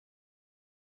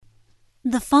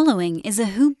The following is a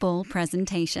Hoop Ball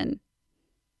presentation.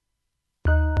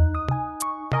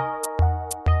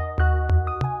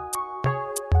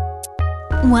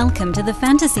 Welcome to the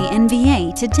Fantasy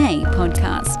NBA Today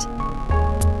podcast.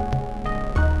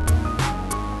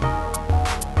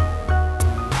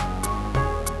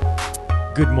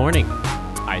 Good morning,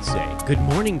 I say. Good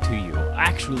morning to you.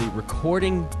 Actually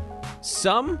recording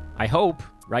some, I hope,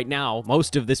 right now,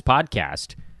 most of this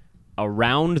podcast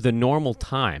around the normal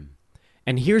time.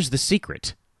 And here's the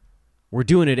secret. We're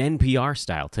doing it NPR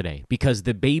style today because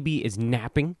the baby is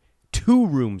napping 2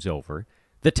 rooms over.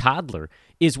 The toddler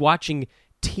is watching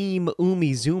Team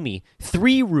Umizoomi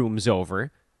 3 rooms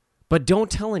over. But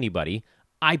don't tell anybody.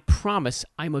 I promise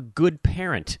I'm a good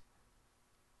parent.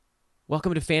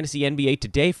 Welcome to Fantasy NBA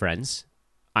Today, friends.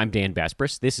 I'm Dan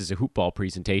Besbris. This is a Hoop Ball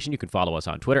presentation. You can follow us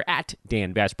on Twitter at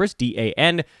Dan Besbris,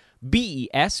 DanBesbris,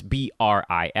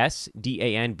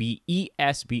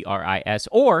 DanBesbris,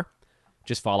 or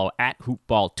just follow at Hoop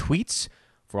Ball Tweets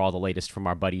for all the latest from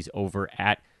our buddies over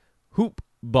at Hoop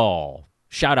Ball.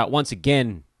 Shout out once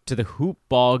again to the Hoop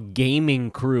Ball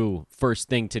gaming crew first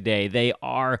thing today. They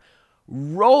are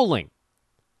rolling.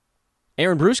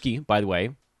 Aaron Brewski, by the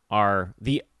way,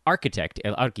 the architect,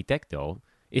 El Arquitecto,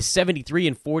 is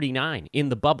 73-49 in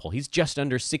the bubble. He's just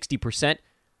under 60%.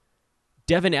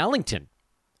 Devin Ellington,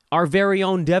 our very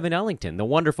own Devin Ellington, the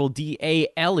wonderful D.A.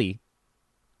 Ellie,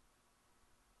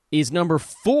 is number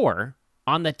 4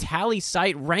 on the tally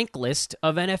site rank list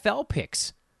of NFL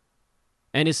picks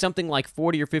and is something like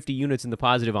 40 or 50 units in the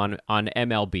positive on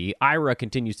MLB. Ira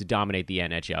continues to dominate the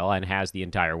NHL and has the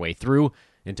entire way through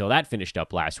until that finished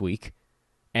up last week.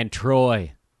 And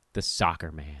Troy, the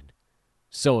soccer man.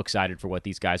 So excited for what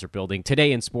these guys are building.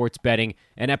 Today in sports betting,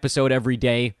 an episode every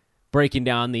day, breaking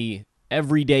down the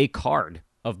everyday card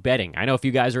of betting. I know if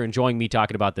you guys are enjoying me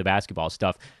talking about the basketball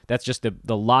stuff, that's just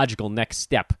the logical next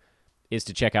step is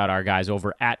to check out our guys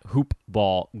over at Hoop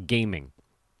Ball Gaming.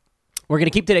 We're going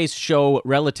to keep today's show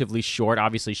relatively short.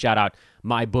 Obviously, shout out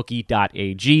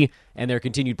mybookie.ag and their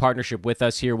continued partnership with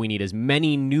us here. We need as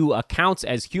many new accounts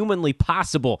as humanly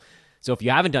possible. So if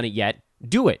you haven't done it yet,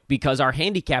 do it, because our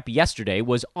handicap yesterday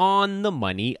was on the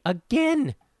money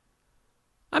again.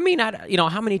 I mean,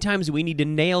 how many times do we need to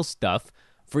nail stuff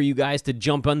for you guys to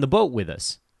jump on the boat with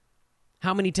us?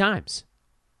 How many times?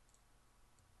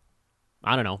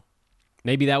 I don't know.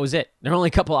 Maybe that was it. There are only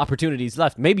a couple opportunities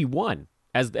left. Maybe one.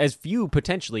 As few,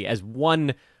 potentially, as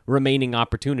one remaining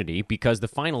opportunity, because the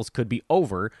finals could be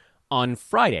over on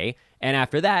Friday. And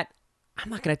after that, I'm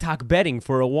not going to talk betting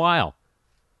for a while.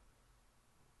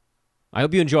 I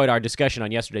hope you enjoyed our discussion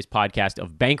on yesterday's podcast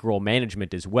of bankroll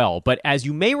management as well. But as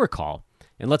you may recall,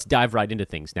 and let's dive right into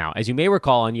things now. As you may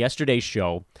recall, on yesterday's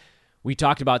show, we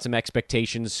talked about some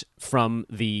expectations from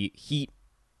the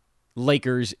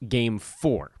Heat-Lakers Game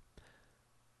 4.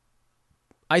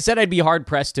 I said I'd be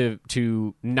hard-pressed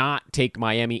to not take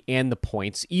Miami and the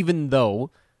points, even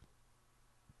though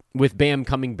with Bam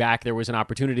coming back, there was an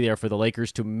opportunity there for the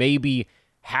Lakers to maybe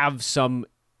have some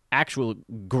actual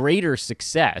greater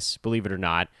success, believe it or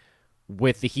not,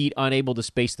 with the Heat unable to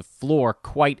space the floor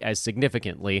quite as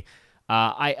significantly.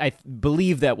 I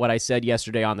believe that what I said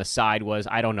yesterday on the side was,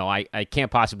 I don't know, I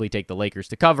can't possibly take the Lakers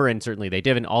to cover, and certainly they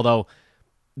didn't, although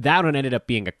that one ended up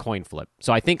being a coin flip.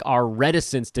 So I think our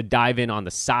reticence to dive in on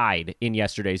the side in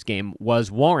yesterday's game was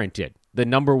warranted. The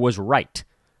number was right.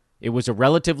 It was a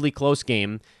relatively close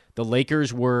game. The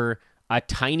Lakers were a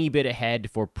tiny bit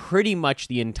ahead for pretty much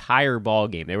the entire ball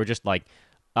game. They were just like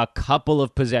a couple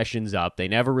of possessions up. They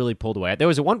never really pulled away. There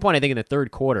was at one point, I think, in the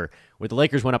third quarter where the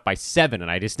Lakers went up by 7, and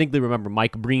I distinctly remember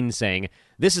Mike Breen saying,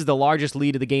 "This is the largest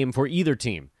lead of the game for either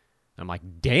team." I'm like,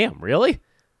 damn, really?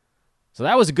 So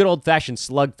that was a good old-fashioned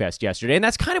slugfest yesterday, and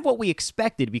that's kind of what we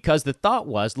expected, because the thought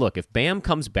was, look, if Bam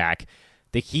comes back,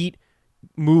 the Heat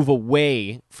move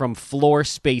away from floor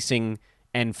spacing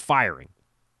and firing.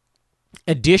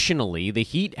 Additionally, the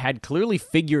Heat had clearly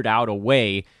figured out a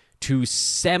way to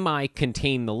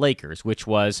semi-contain the Lakers, which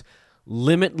was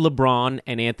limit LeBron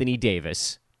and Anthony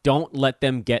Davis, don't let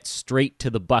them get straight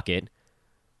to the bucket,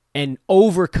 and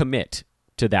overcommit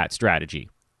to that strategy.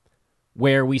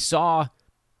 Where we saw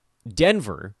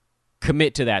Denver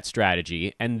commit to that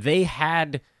strategy, and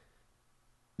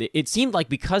it seemed like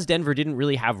because Denver didn't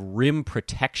really have rim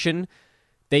protection,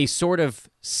 they sort of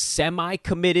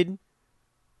semi-committed.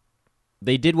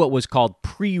 They did what was called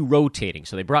pre-rotating.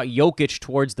 So they brought Jokic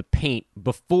towards the paint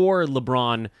before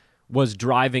LeBron was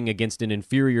driving against an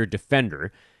inferior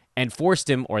defender and forced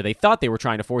him, or they thought they were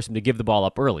trying to force him to give the ball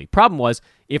up early. Problem was,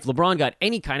 if LeBron got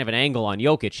any kind of an angle on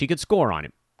Jokic, he could score on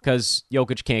him because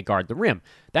Jokic can't guard the rim.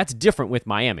 That's different with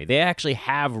Miami. They actually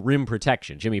have rim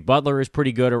protection. Jimmy Butler is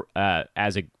pretty good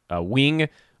as a wing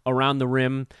around the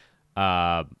rim.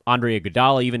 Andre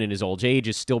Iguodala, even in his old age,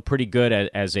 is still pretty good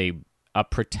as a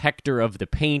protector of the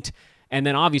paint. And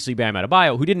then obviously Bam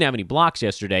Adebayo, who didn't have any blocks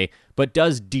yesterday, but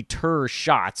does deter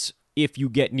shots if you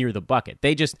get near the bucket.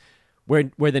 They just, where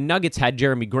the Nuggets had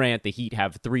Jeremy Grant, the Heat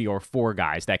have 3 or 4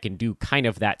 guys that can do kind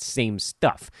of that same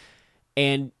stuff.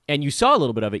 And you saw a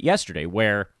little bit of it yesterday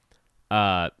where,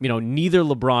 neither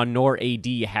LeBron nor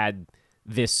AD had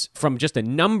this, from just a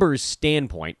numbers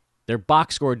standpoint, their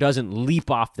box score doesn't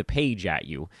leap off the page at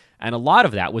you. And a lot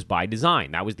of that was by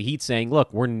design. That was the Heat saying,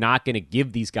 look, we're not going to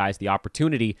give these guys the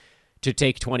opportunity to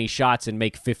take 20 shots and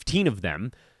make 15 of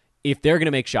them. If they're going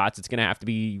to make shots, it's going to have to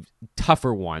be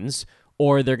tougher ones,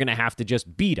 or they're going to have to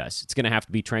just beat us. It's going to have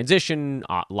to be transition,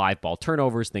 live ball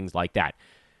turnovers, things like that.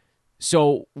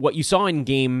 So what you saw in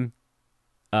Game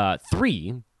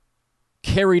 3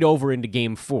 carried over into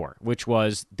Game 4, which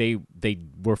was they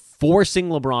were forcing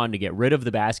LeBron to get rid of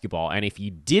the basketball, and if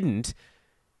he didn't,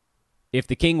 if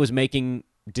the King was making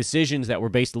decisions that were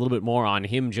based a little bit more on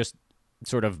him just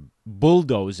sort of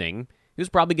bulldozing, he was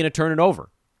probably going to turn it over.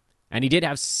 And he did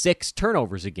have 6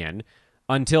 turnovers again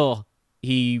until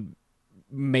he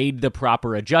made the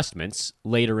proper adjustments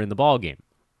later in the ballgame.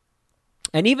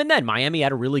 And even then, Miami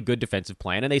had a really good defensive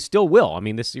plan, and they still will. I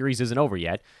mean, this series isn't over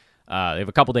yet. They have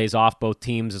a couple days off, both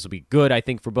teams. This will be good, I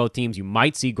think, for both teams. You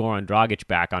might see Goran Dragic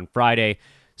back on Friday.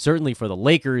 Certainly for the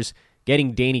Lakers,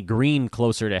 getting Danny Green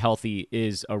closer to healthy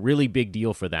is a really big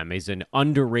deal for them. He's an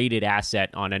underrated asset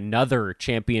on another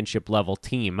championship-level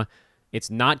team. It's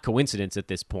not coincidence at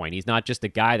this point. He's not just a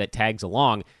guy that tags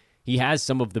along. He has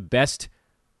some of the best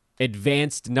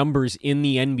advanced numbers in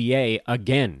the NBA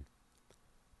again.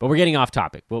 But we're getting off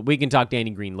topic. Well, we can talk Danny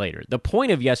Green later. The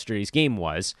point of yesterday's game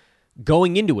was,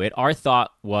 going into it, our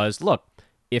thought was, look,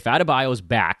 if Adebayo's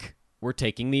back, we're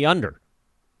taking the under.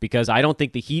 Because I don't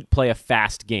think the Heat play a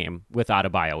fast game with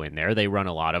Adebayo in there. They run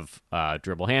a lot of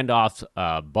dribble handoffs,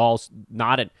 balls,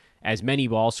 not as many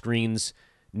ball screens,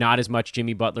 not as much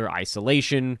Jimmy Butler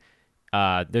isolation.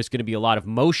 There's going to be a lot of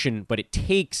motion, but it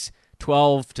takes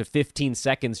 12 to 15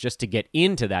 seconds just to get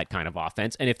into that kind of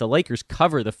offense. And if the Lakers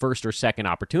cover the first or second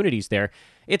opportunities there,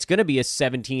 it's going to be a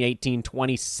 17, 18,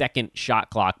 20-second shot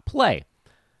clock play.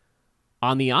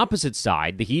 On the opposite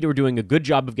side, the Heat were doing a good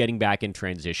job of getting back in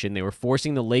transition. They were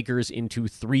forcing the Lakers into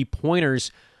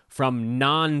 3-pointers from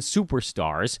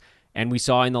non-superstars, and we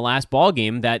saw in the last ball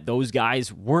game that those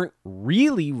guys weren't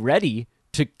really ready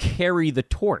to carry the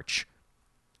torch.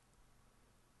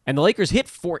 And the Lakers hit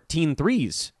 14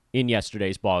 threes in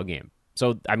yesterday's ball game.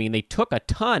 So, I mean, they took a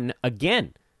ton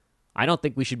again. I don't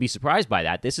think we should be surprised by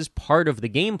that. This is part of the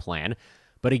game plan.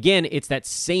 But again, it's that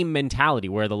same mentality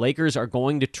where the Lakers are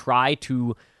going to try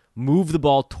to move the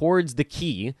ball towards the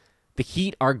key. The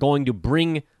Heat are going to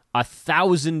bring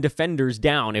 1,000 defenders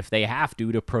down if they have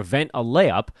to prevent a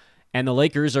layup. And the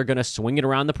Lakers are going to swing it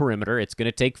around the perimeter. It's going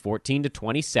to take 14 to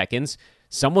 20 seconds.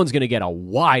 Someone's going to get a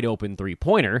wide open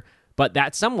 3-pointer. But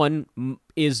that someone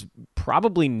is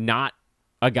probably not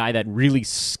a guy that really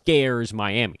scares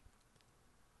Miami.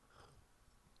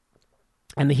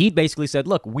 And the Heat basically said,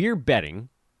 look, we're betting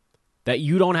that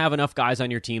you don't have enough guys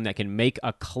on your team that can make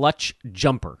a clutch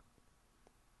jumper.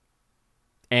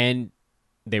 And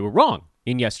they were wrong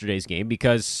in yesterday's game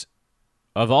because,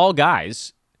 of all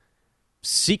guys,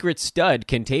 secret stud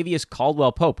Kentavious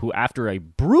Caldwell-Pope, who after a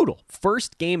brutal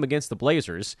first game against the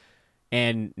Blazers,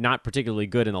 and not particularly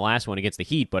good in the last one against the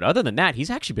Heat, but other than that, he's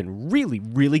actually been really,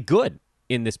 really good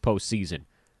in this postseason.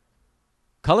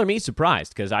 Color me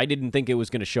surprised, because I didn't think it was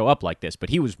going to show up like this, but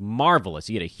he was marvelous.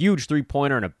 He had a huge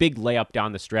 3-pointer and a big layup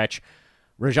down the stretch.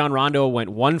 Rajon Rondo went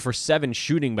 1 for 7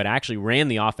 shooting, but actually ran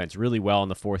the offense really well in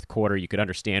the fourth quarter. You could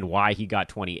understand why he got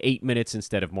 28 minutes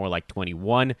instead of more like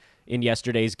 21 in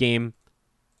yesterday's game.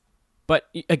 But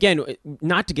again,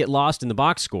 not to get lost in the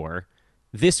box score,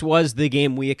 this was the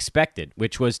game we expected,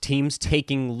 which was teams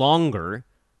taking longer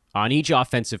on each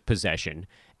offensive possession.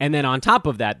 And then on top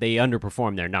of that, they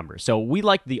underperformed their numbers. So we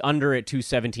liked the under at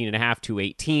 217.5,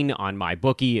 218 on my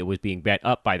bookie. It was being bet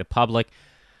up by the public.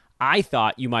 I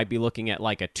thought you might be looking at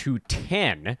like a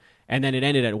 210, and then it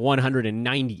ended at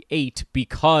 198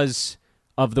 because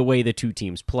of the way the two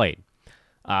teams played.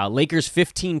 Lakers'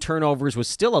 15 turnovers was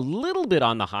still a little bit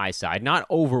on the high side, not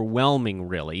overwhelming,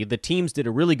 really. The teams did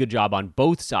a really good job on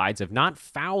both sides of not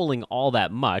fouling all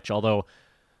that much, although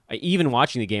even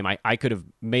watching the game, I could have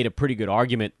made a pretty good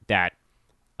argument that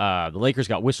the Lakers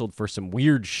got whistled for some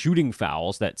weird shooting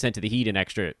fouls that sent the Heat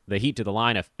to the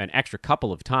line an extra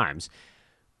couple of times.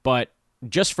 But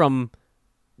just from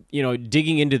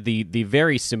digging into the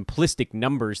very simplistic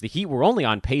numbers, the Heat were only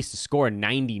on pace to score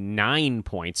 99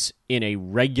 points in a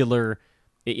regular,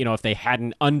 if they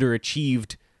hadn't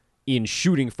underachieved in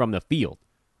shooting from the field.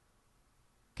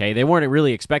 Okay, they weren't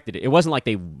really expected it. It wasn't like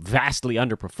they vastly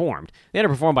underperformed. They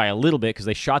underperformed by a little bit because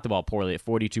they shot the ball poorly at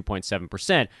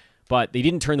 42.7%, but they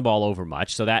didn't turn the ball over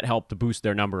much, so that helped to boost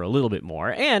their number a little bit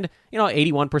more. And,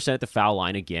 81% at the foul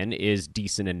line, again, is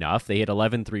decent enough. They hit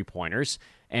 11 three-pointers,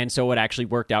 and so it actually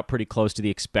worked out pretty close to the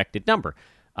expected number.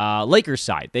 Lakers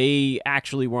side, they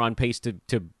actually were on pace to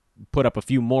put up a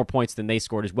few more points than they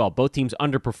scored as well. Both teams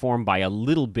underperformed by a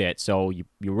little bit, so you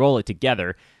roll it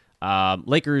together.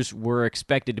 Lakers were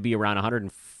expected to be around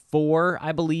 104,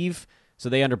 I believe, so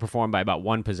they underperformed by about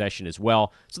one possession as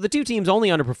well. So the two teams only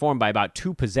underperformed by about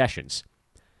two possessions,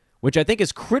 which I think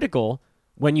is critical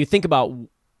when you think about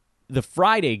the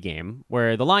Friday game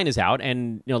where the line is out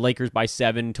and Lakers by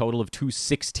 7, total of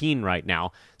 216 right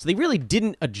now. So they really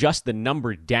didn't adjust the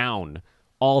number down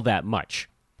all that much.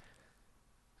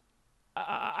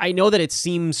 I know that it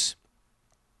seems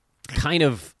kind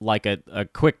of like a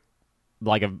quick,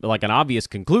 like an obvious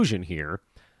conclusion here,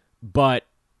 but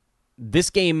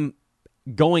this game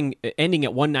ending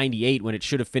at 198 when it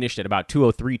should have finished at about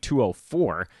 203,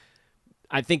 204,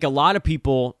 I think a lot of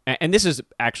people, and this is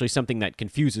actually something that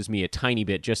confuses me a tiny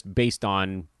bit just based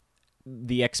on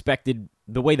the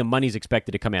way the money's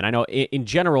expected to come in. I know in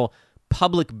general,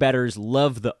 public bettors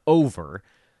love the over,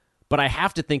 but I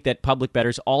have to think that public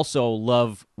bettors also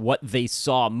love what they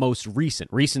saw most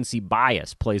recent. Recency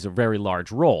bias plays a very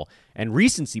large role, and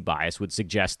recency bias would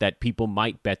suggest that people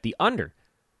might bet the under,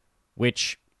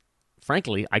 which,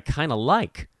 frankly, I kind of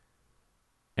like.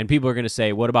 And people are going to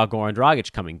say, what about Goran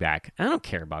Dragic coming back? I don't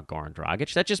care about Goran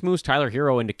Dragic. That just moves Tyler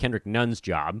Hero into Kendrick Nunn's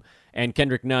job and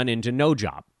Kendrick Nunn into no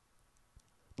job.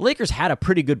 The Lakers had a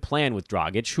pretty good plan with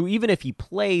Dragic, who, even if he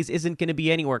plays, isn't going to be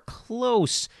anywhere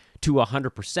close to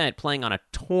 100%, playing on a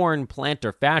torn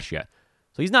plantar fascia.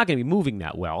 So he's not going to be moving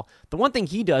that well. The one thing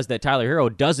he does that Tyler Hero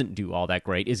doesn't do all that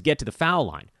great is get to the foul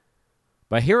line.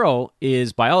 But Hero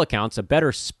is, by all accounts, a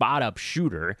better spot-up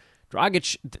shooter.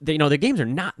 Dragic, their games are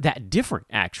not that different,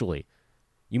 actually.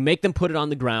 You make them put it on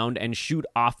the ground and shoot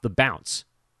off the bounce.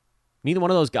 Neither one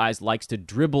of those guys likes to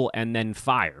dribble and then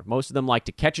fire. Most of them like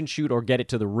to catch and shoot or get it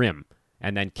to the rim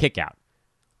and then kick out.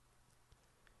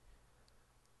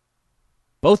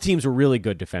 Both teams were really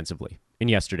good defensively in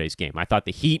yesterday's game. I thought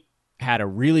the Heat had a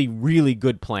really, really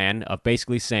good plan of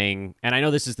basically saying, and I know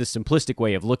this is the simplistic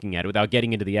way of looking at it without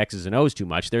getting into the X's and O's too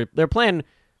much, their plan,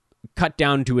 cut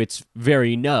down to its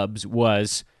very nubs,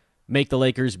 was make the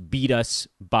Lakers beat us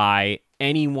by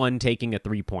anyone taking a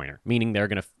three-pointer, meaning they're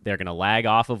gonna lag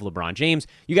off of LeBron James.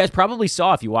 You guys probably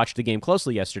saw, if you watched the game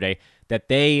closely yesterday, that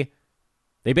they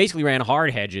basically ran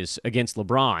hard hedges against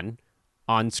LeBron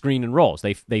on screen and rolls.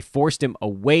 They forced him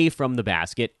away from the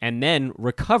basket and then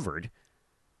recovered.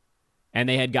 And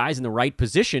they had guys in the right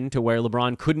position to where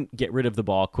LeBron couldn't get rid of the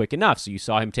ball quick enough. So you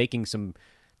saw him taking some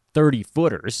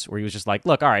 30-footers where he was just like,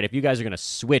 look, all right, if you guys are going to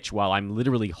switch while I'm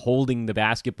literally holding the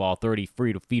basketball 30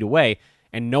 feet away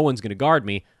and no one's going to guard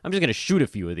me, I'm just going to shoot a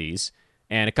few of these.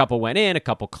 And a couple went in, a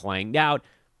couple clanged out.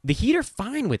 The Heat are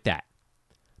fine with that.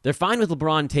 They're fine with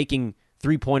LeBron taking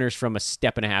three-pointers from a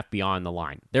step and a half beyond the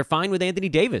line. They're fine with Anthony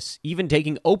Davis even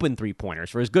taking open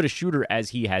three-pointers. For as good a shooter as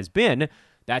he has been,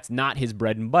 that's not his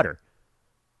bread and butter.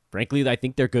 Frankly, I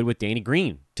think they're good with Danny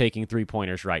Green taking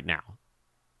three-pointers right now.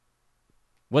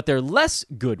 What they're less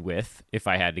good with, if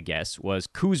I had to guess, was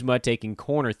Kuzma taking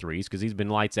corner threes because he's been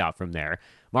lights out from there.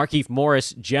 Markieff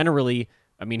Morris generally,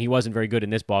 he wasn't very good in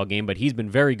this ball game, but he's been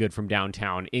very good from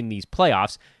downtown in these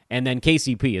playoffs. And then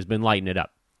KCP has been lighting it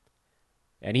up.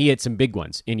 And he hit some big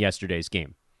ones in yesterday's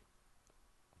game.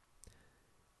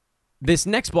 This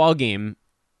next ball game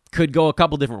could go a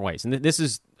couple different ways. And this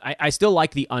is, I still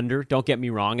like the under, don't get me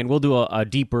wrong. And we'll do a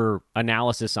deeper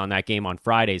analysis on that game on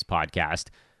Friday's podcast,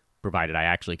 provided I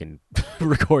actually can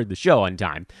record the show on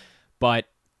time. But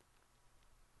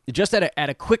just at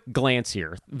a quick glance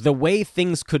here, the way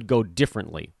things could go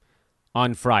differently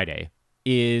on Friday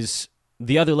is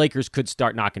the other Lakers could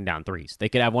start knocking down threes. They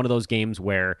could have one of those games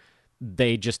where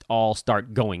they just all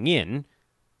start going in,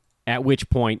 at which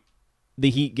point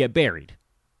the Heat get buried.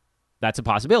 That's a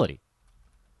possibility.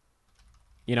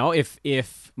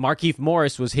 If Markieff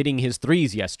Morris was hitting his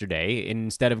threes yesterday,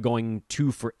 instead of going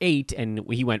 2 for 8 and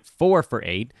he went 4 for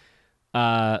 8,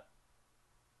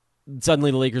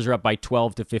 suddenly the Lakers are up by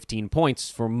 12 to 15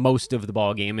 points for most of the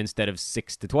ball game instead of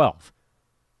 6 to 12.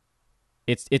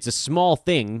 It's a small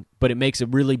thing, but it makes a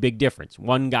really big difference.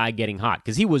 One guy getting hot,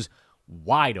 because he was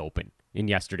wide open in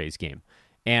yesterday's game.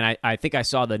 And I think I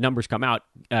saw the numbers come out.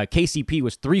 KCP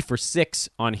was 3 for 6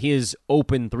 on his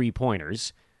open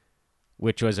three-pointers,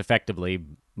 which was effectively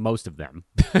most of them.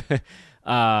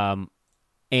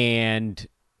 And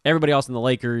everybody else in the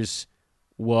Lakers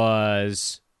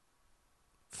was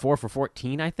 4 for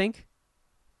 14, I think.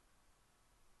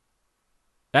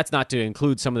 That's not to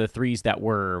include some of the threes that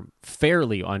were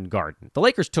fairly unguarded. The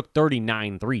Lakers took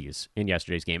 39 threes in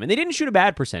yesterday's game, and they didn't shoot a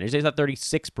bad percentage. They shot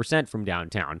 36% from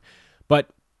downtown. But,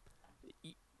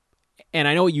 and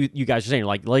I know you guys are saying,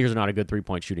 like, the Lakers are not a good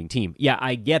three-point shooting team. Yeah,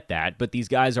 I get that, but these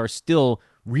guys are still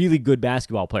really good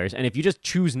basketball players. And if you just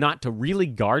choose not to really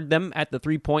guard them at the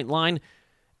three-point line,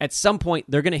 at some point,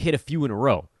 they're going to hit a few in a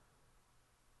row.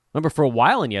 Remember, for a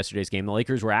while in yesterday's game, the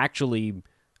Lakers were actually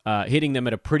hitting them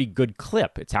at a pretty good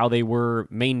clip. It's how they were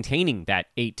maintaining that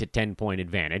 8 to 10 point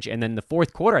advantage. And then the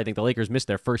fourth quarter, I think the Lakers missed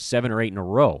their first 7 or 8 in a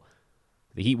row.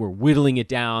 The Heat were whittling it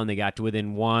down. They got to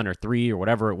within 1 or 3 or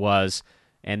whatever it was.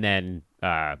 And then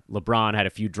LeBron had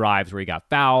a few drives where he got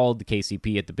fouled. The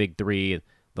KCP hit the big three,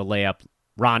 the layup.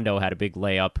 Rondo had a big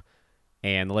layup.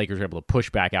 And the Lakers were able to push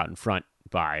back out in front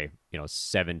by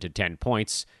 7 to 10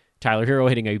 points. Tyler Hero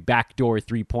hitting a backdoor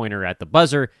three-pointer at the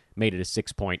buzzer made it a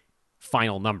 6-point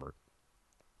final number.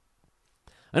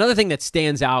 Another thing that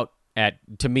stands out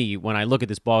to me when I look at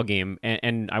this ball game,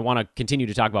 and I want to continue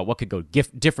to talk about what could go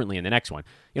differently in the next one.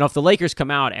 If the Lakers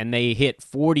come out and they hit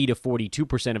 40 to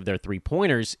 42% of their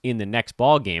three-pointers in the next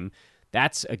ball game,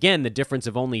 that's, again, the difference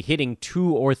of only hitting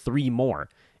 2 or 3 more.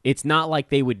 It's not like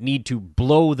they would need to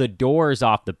blow the doors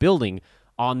off the building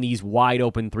on these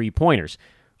wide-open three-pointers.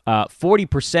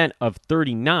 40% of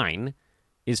 39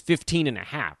 is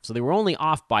 15.5. So they were only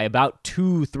off by about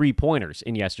 2 3-pointers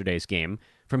in yesterday's game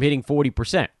from hitting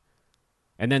 40%.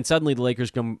 And then suddenly the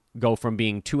Lakers go from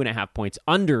being 2.5 points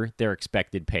under their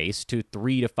expected pace to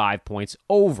 3 to 5 points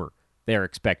over their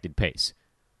expected pace.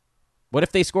 What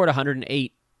if they scored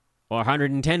 108 or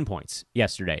 110 points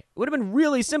yesterday? It would have been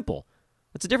really simple.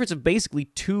 That's a difference of basically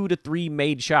 2 to 3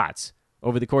 made shots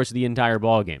over the course of the entire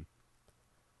ball game.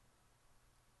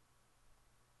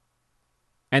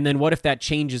 And then what if that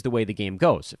changes the way the game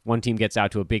goes? If one team gets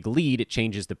out to a big lead, it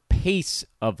changes the pace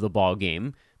of the ball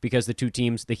game because the two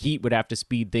teams, the Heat would have to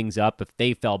speed things up if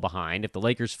they fell behind. If the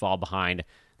Lakers fall behind,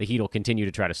 the Heat will continue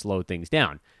to try to slow things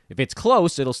down. If it's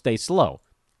close, it'll stay slow.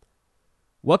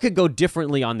 What could go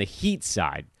differently on the Heat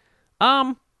side?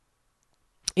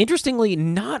 Interestingly,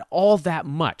 not all that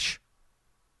much.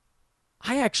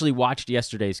 I actually watched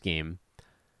yesterday's game,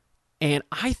 and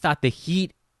I thought the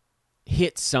Heat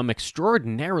hit some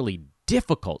extraordinarily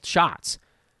difficult shots.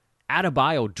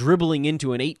 Adebayo dribbling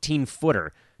into an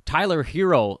 18-footer. Tyler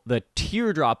Hero, the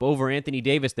teardrop over Anthony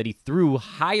Davis that he threw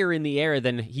higher in the air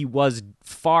than he was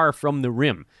far from the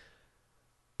rim.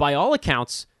 By all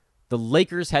accounts, the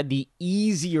Lakers had the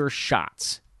easier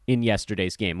shots in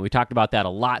yesterday's game. We talked about that a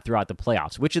lot throughout the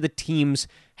playoffs. Which of the teams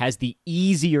has the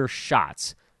easier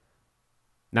shots?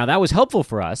 Now, that was helpful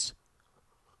for us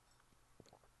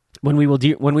when we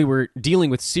were dealing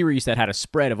with series that had a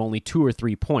spread of only 2 or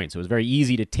 3 points. It was very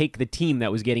easy to take the team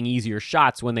that was getting easier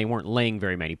shots when they weren't laying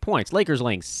very many points. Lakers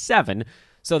laying 7,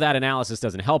 so that analysis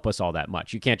doesn't help us all that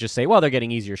much. You can't just say, well, they're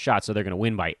getting easier shots, so they're going to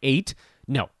win by 8.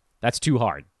 No, that's too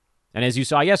hard. And as you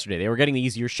saw yesterday, they were getting the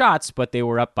easier shots, but they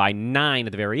were up by 9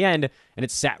 at the very end, and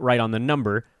it sat right on the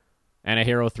number, and a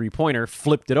Hero three-pointer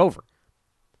flipped it over.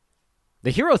 The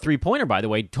Hero three-pointer, by the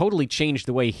way, totally changed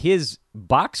the way his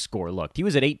box score looked. He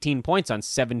was at 18 points on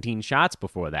 17 shots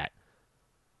before that.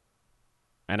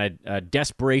 And a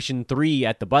desperation 3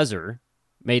 at the buzzer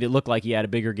made it look like he had a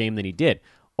bigger game than he did.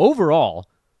 Overall,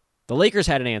 the Lakers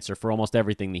had an answer for almost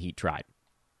everything the Heat tried.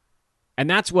 And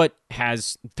that's what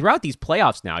has, throughout these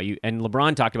playoffs now, and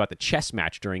LeBron talked about the chess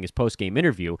match during his post-game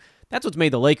interview, that's what's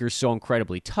made the Lakers so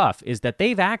incredibly tough, is that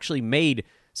they've actually made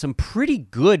some pretty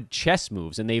good chess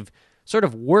moves, and they've sort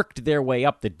of worked their way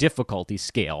up the difficulty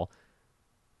scale.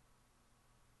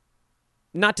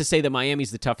 Not to say that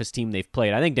Miami's the toughest team they've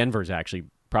played. I think Denver's actually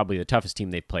probably the toughest team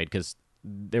they've played because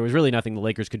there was really nothing the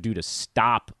Lakers could do to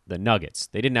stop the Nuggets.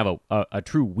 They didn't have a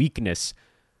true weakness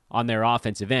on their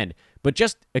offensive end. But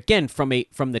just, again, from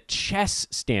the chess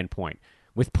standpoint,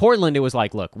 with Portland, it was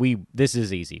like, look, this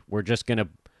is easy. We're just gonna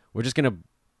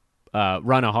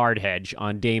run a hard hedge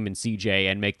on Dame and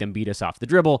CJ and make them beat us off the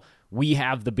dribble. We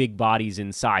have the big bodies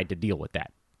inside to deal with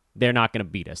that. They're not going to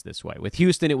beat us this way. With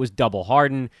Houston, it was double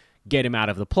Harden, get him out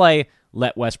of the play,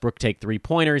 let Westbrook take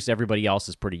 3-pointers. Everybody else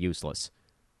is pretty useless.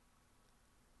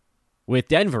 With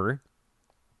Denver,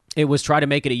 it was try to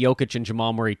make it a Jokic and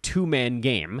Jamal Murray 2-man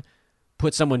game,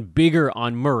 put someone bigger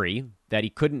on Murray, that he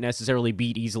couldn't necessarily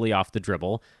beat easily off the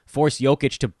dribble, force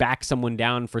Jokic to back someone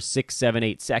down for 6, 7,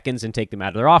 8 seconds and take them out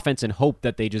of their offense and hope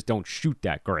that they just don't shoot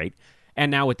that great.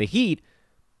 And now with the Heat,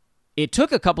 it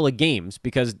took a couple of games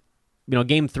because,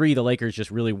 game 3, the Lakers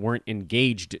just really weren't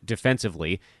engaged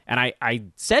defensively. And I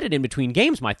said it in between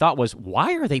games. My thought was,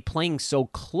 why are they playing so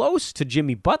close to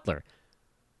Jimmy Butler?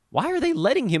 Why are they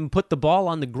letting him put the ball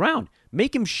on the ground?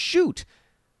 Make him shoot.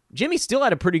 Jimmy still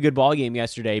had a pretty good ball game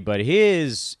yesterday, but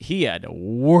he had to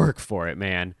work for it,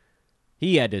 man.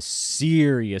 He had to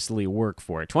seriously work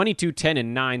for it. 22, 10,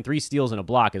 and 9, 3 steals and a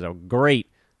block is a great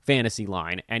fantasy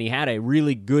line, and he had a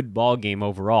really good ball game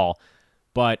overall.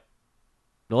 But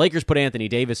the Lakers put Anthony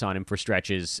Davis on him for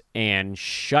stretches and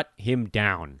shut him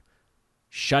down.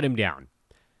 Shut him down.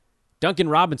 Duncan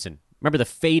Robinson, remember the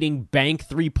fading bank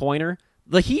three-pointer?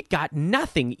 The Heat got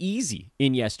nothing easy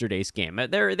in yesterday's game.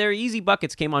 Their easy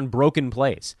buckets came on broken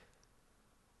plays.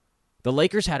 The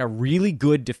Lakers had a really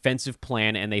good defensive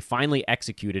plan, and they finally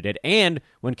executed it. And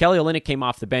when Kelly Olynyk came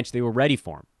off the bench, they were ready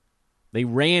for him. They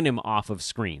ran him off of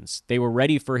screens. They were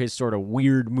ready for his sort of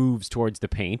weird moves towards the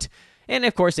paint. And,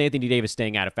 of course, Anthony Davis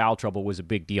staying out of foul trouble was a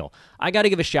big deal. I got to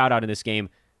give a shout-out in this game.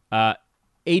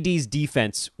 AD's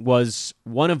defense was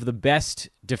one of the best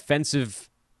defensive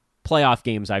playoff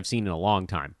games I've seen in a long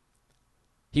time.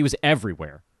 He was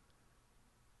everywhere.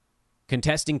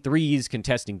 Contesting threes,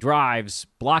 contesting drives,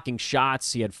 blocking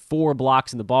shots. He had 4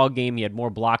 blocks in the ball game. He had more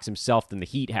blocks himself than the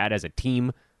Heat had as a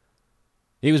team.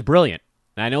 He was brilliant.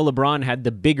 And I know LeBron had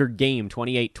the bigger game,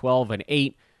 28, 12, and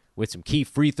 8, with some key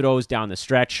free throws down the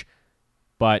stretch.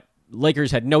 But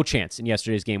Lakers had no chance in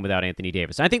yesterday's game without Anthony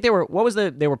Davis. I think they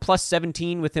were plus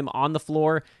 17 with him on the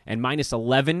floor and minus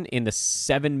 11 in the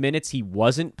 7 minutes he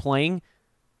wasn't playing.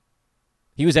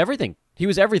 He was everything. He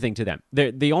was everything to them.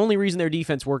 The only reason their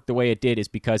defense worked the way it did is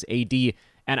because AD,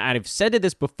 and I've said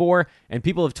this before, and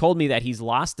people have told me that he's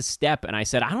lost a step, and I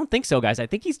said, I don't think so, guys. I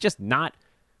think he's just not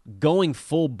going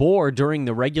full bore during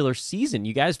the regular season.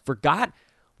 You guys forgot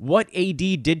what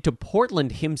AD did to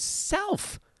Portland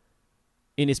himself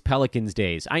in his Pelicans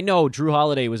days. I know Drew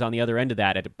Holiday was on the other end of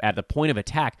that at the point of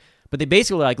attack, but they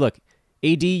basically were like, look,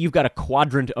 AD, you've got a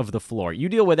quadrant of the floor. You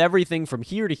deal with everything from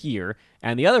here to here,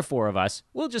 and the other 4 of us,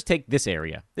 we'll just take this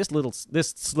area,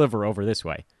 this sliver over this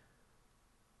way.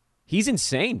 He's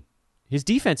insane. His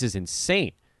defense is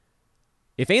insane.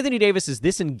 If Anthony Davis is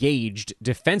this engaged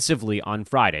defensively on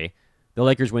Friday, the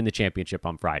Lakers win the championship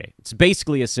on Friday. It's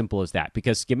basically as simple as that,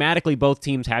 because schematically both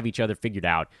teams have each other figured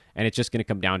out, and it's just going to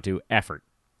come down to effort.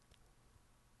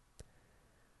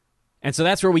 And so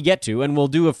that's where we get to, and we'll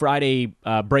do a Friday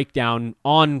breakdown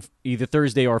on either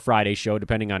Thursday or Friday show,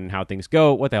 depending on how things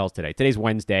go. What the hell's today? Today's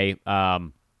Wednesday.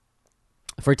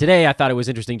 For today, I thought it was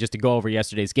interesting just to go over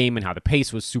yesterday's game and how the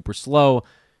pace was super slow.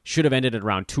 Should have ended at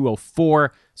around 2:04.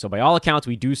 So by all accounts,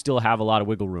 we do still have a lot of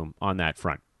wiggle room on that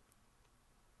front.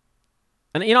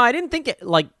 And, I didn't think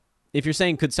if you're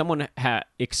saying, could someone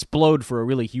explode for a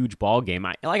really huge ball game?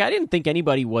 I didn't think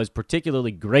anybody was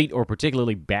particularly great or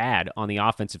particularly bad on the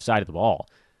offensive side of the ball.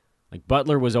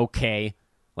 Butler was okay.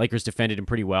 Lakers defended him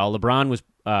pretty well. LeBron was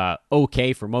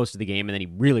okay for most of the game, and then he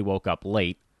really woke up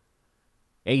late.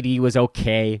 AD was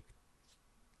okay.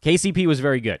 KCP was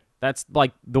very good. That's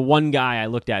the one guy I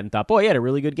looked at and thought, boy, he had a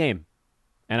really good game.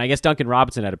 And I guess Duncan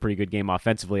Robinson had a pretty good game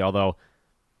offensively, although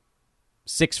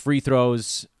 6 free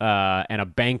throws and a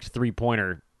banked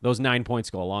three-pointer, those 9 points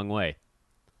go a long way.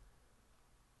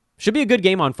 Should be a good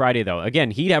game on Friday, though.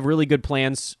 Again, He'd have really good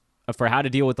plans for how to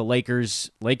deal with the Lakers.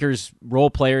 Lakers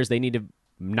role players, they need to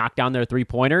knock down their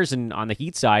three-pointers, and on the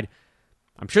Heat side,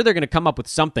 I'm sure they're going to come up with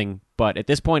something, but at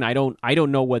this point, I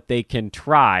don't know what they can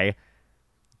try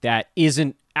that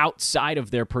isn't outside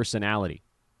of their personality.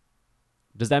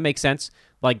 Does that make sense?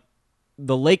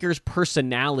 The Lakers'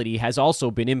 personality has also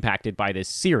been impacted by this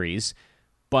series,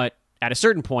 but at a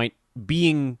certain point,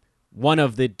 being one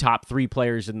of the top 3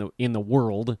 players in the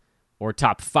world, or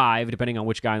top 5, depending on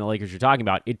which guy in the Lakers you're talking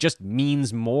about, it just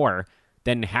means more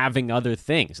than having other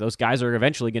things. Those guys are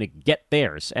eventually going to get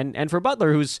theirs. And for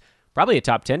Butler, who's probably a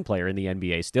top 10 player in the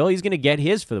NBA still, he's going to get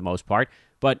his for the most part.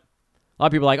 But a lot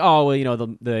of people are like, oh,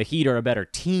 well, the Heat are a better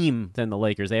team than the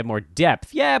Lakers. They have more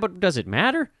depth. Yeah, but does it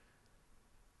matter?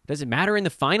 Does it matter in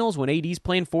the finals when AD's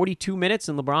playing 42 minutes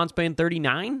and LeBron's playing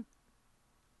 39?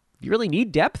 Do you really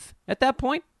need depth at that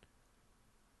point?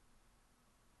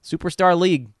 Superstar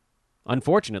league,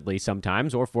 unfortunately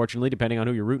sometimes, or fortunately, depending on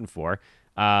who you're rooting for.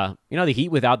 The Heat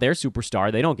without their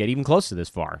superstar, they don't get even close to this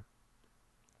far.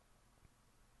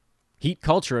 Heat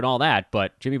culture and all that,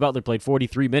 but Jimmy Butler played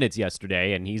 43 minutes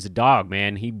yesterday, and he's a dog,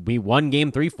 man. He won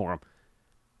Game 3 for him.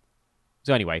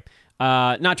 So anyway,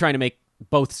 not trying to make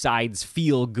both sides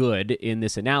feel good in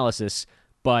this analysis,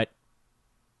 but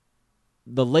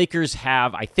the Lakers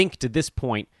have, I think to this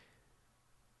point,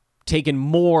 taken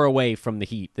more away from the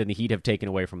Heat than the Heat have taken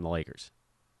away from the Lakers.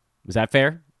 Is that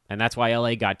fair? And that's why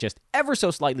LA got just ever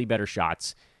so slightly better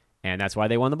shots, and that's why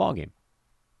they won the ballgame.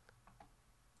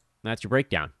 That's your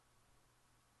breakdown.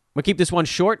 I'm going to keep this one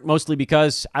short, mostly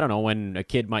because, I don't know, when a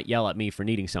kid might yell at me for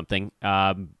needing something.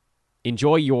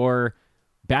 Enjoy your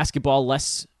basketball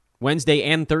less Wednesday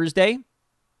and Thursday.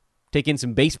 Take in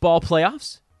some baseball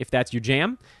playoffs, if that's your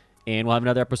jam. And we'll have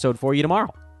another episode for you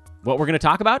tomorrow. What we're going to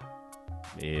talk about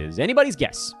is anybody's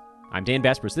guess. I'm Dan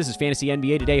Vespers. This is Fantasy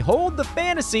NBA Today. Hold the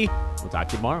fantasy. We'll talk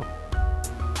to you tomorrow.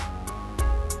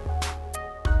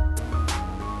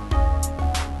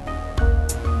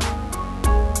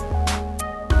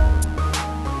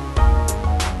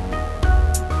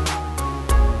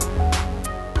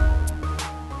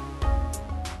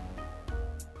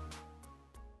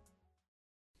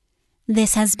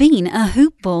 This has been a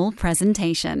Hoop Ball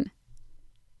presentation.